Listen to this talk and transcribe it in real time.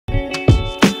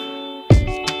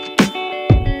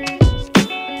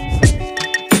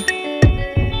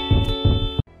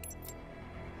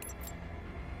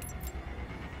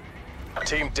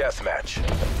deathmatch.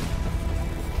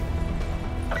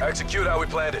 Execute how we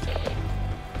planned it.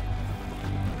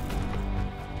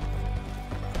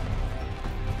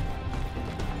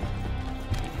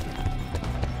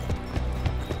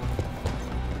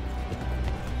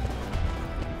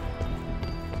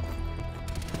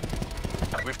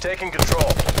 We've taken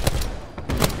control.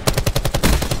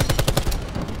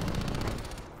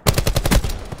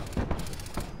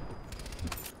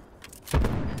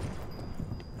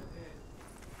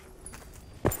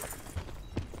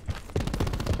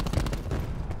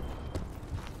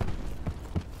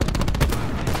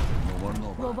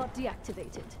 Robot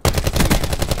deactivated.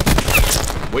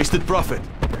 Wasted profit.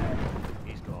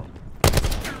 He's gone.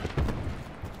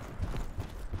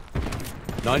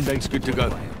 9 banks good to go.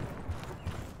 5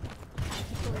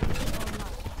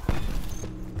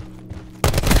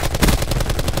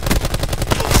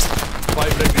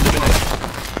 banks eliminated.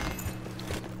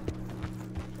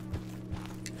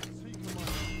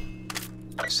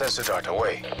 Sensor dart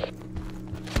away.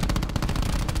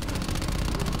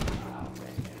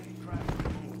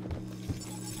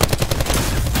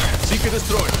 Seeker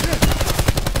destroyed.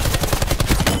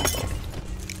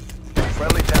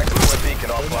 Friendly tactical and beacon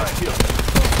offline.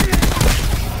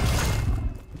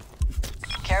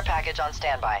 Care package on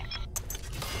standby.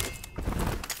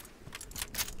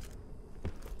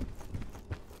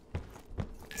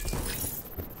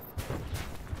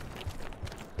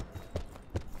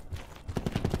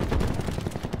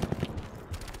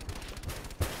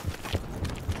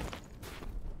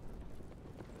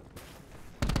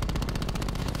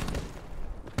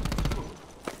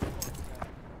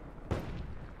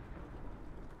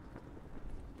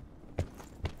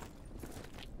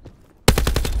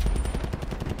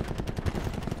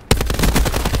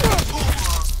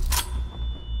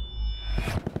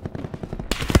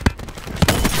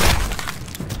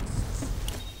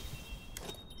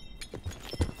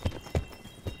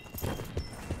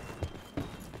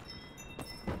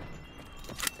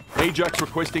 Ajax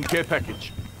requesting care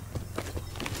package.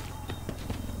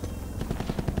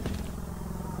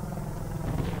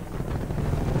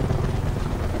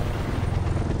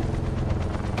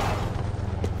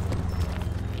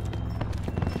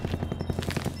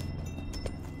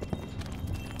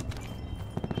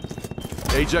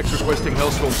 Ajax requesting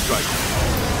Hellstorm strike.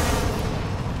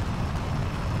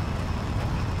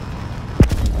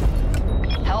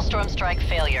 Hellstorm strike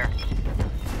failure.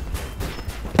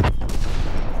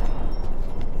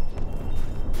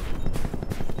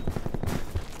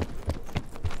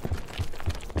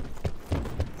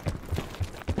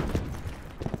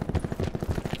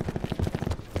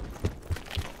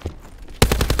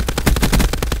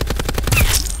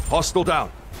 Hostile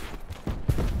down.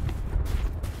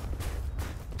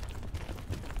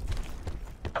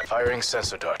 Firing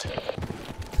sensor dart.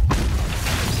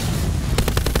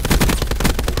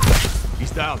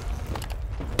 He's down.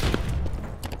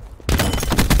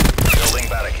 Building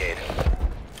barricade.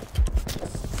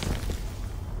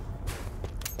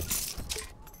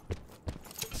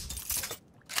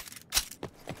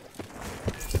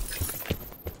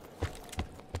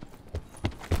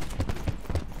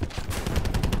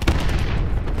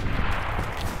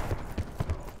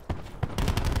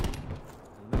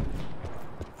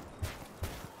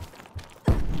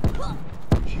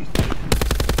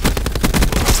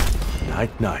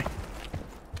 Night.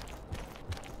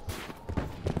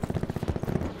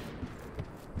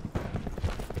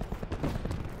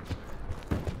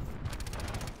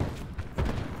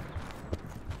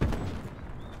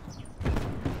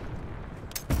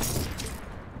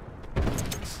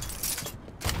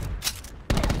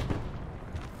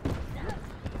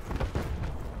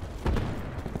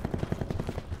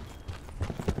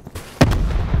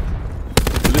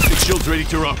 Ballistic shields ready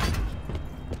to rock.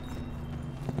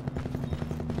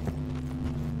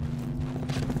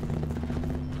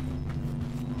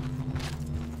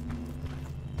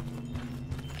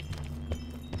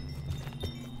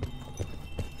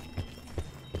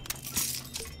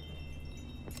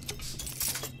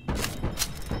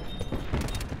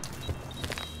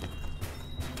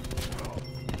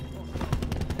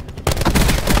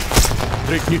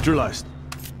 Threat neutralized.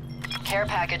 Care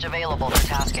package available for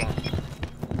tasking.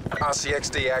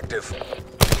 RCXD active.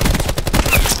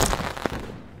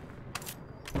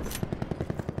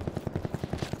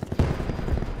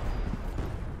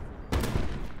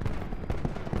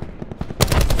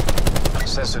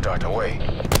 Sensor dart away.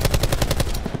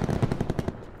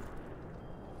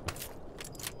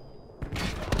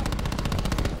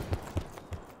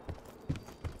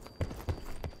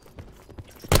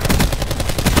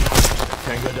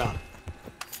 Tango down.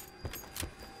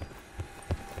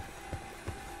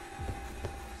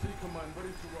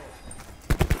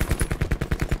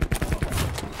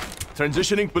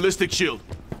 Transitioning ballistic shield.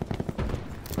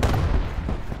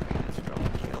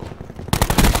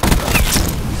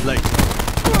 He's late.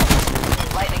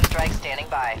 Lightning strike standing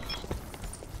by.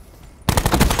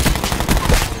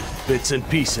 Bits and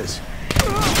pieces.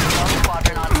 Drone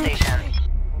squadron on station.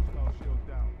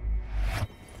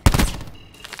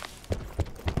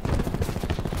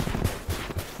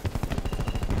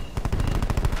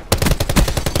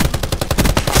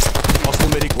 Hostile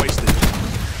medic wasted.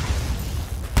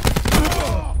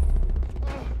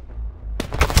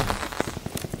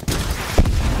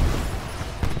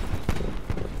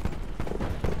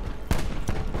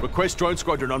 Request drone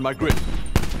squadron on my grid.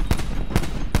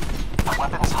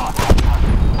 Weapons hot.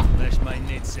 Flash mine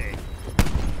net safe.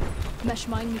 Mesh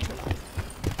mine neutralized.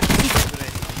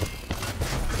 Ready.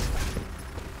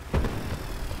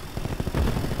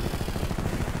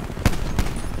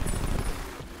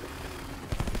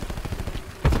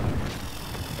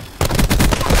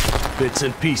 Bits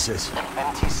and pieces.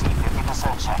 MTC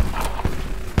 50% check.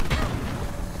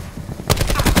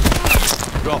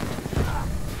 Drop.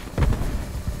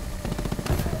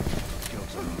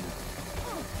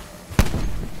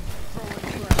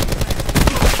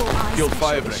 Full eyes Killed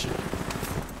fire special break.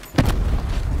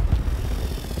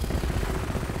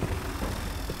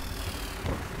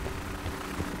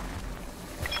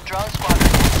 Drone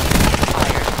squadron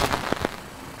expired.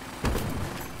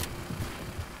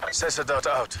 Sensor dot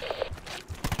out.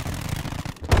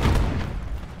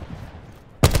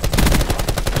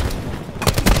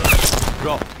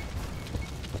 Drop.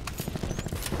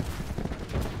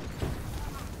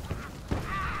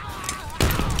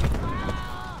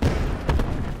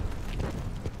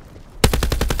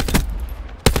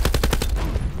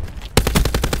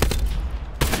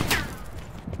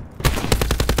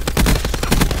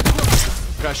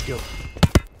 Crash kill.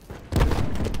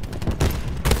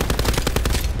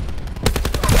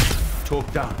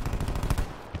 Talk down.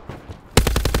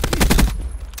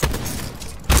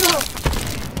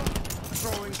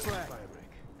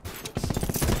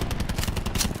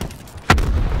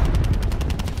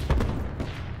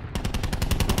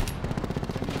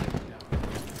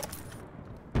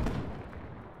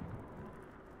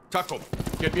 Taco,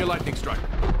 get me a lightning strike.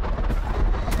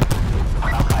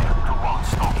 Vampire to one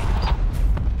stop.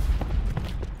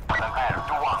 Vampire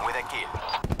to one with a kill.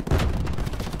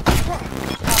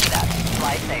 Copy that.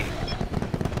 Fly safe.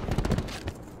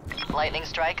 Lightning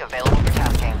strike available for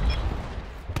tasking.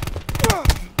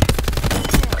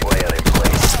 Player in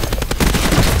place.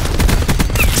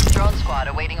 Drone squad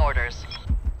awaiting orders.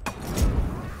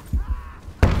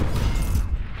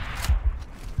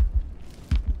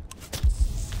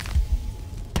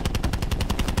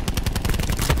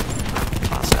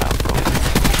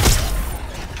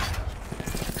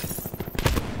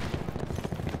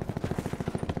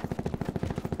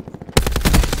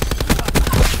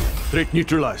 Threat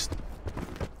neutralized.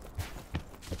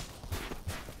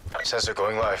 Sensor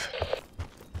going live.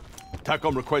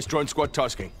 TACOM request drone squad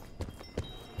tasking.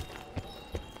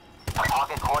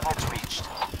 Target coordinates reached.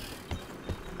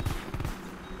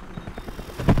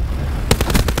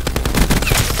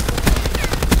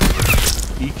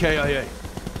 EKIA.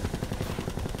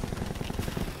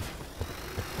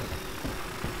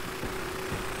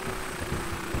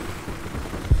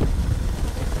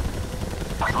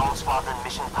 Drone squadron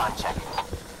mission time check.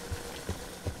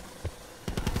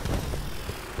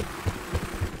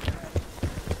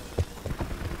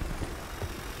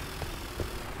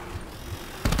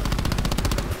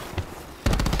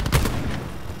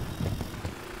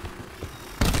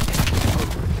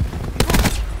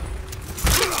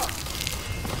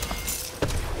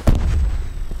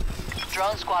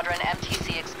 Drone squadron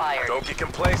MTC expired. Don't get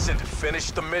complacent.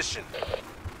 Finish the mission.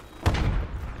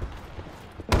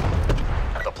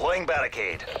 Deploying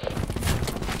barricade.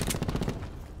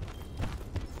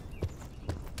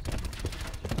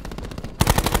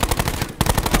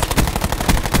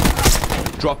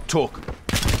 Drop talk.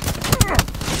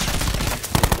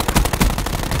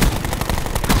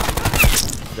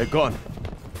 They're gone.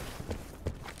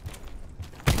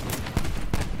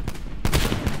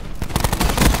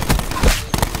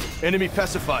 Enemy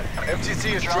pacified.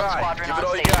 MTC is Drone dry. squadron Give it on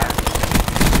all you station. got.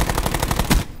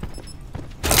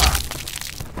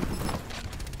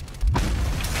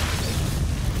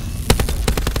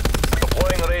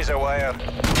 Deploying razor wire.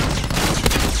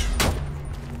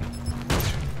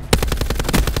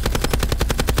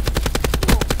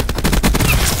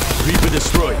 Reaper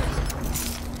destroyed.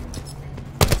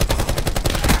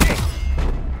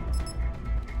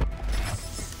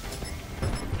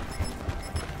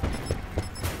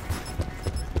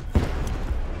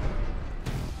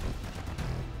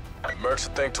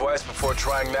 should think twice before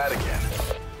trying that again.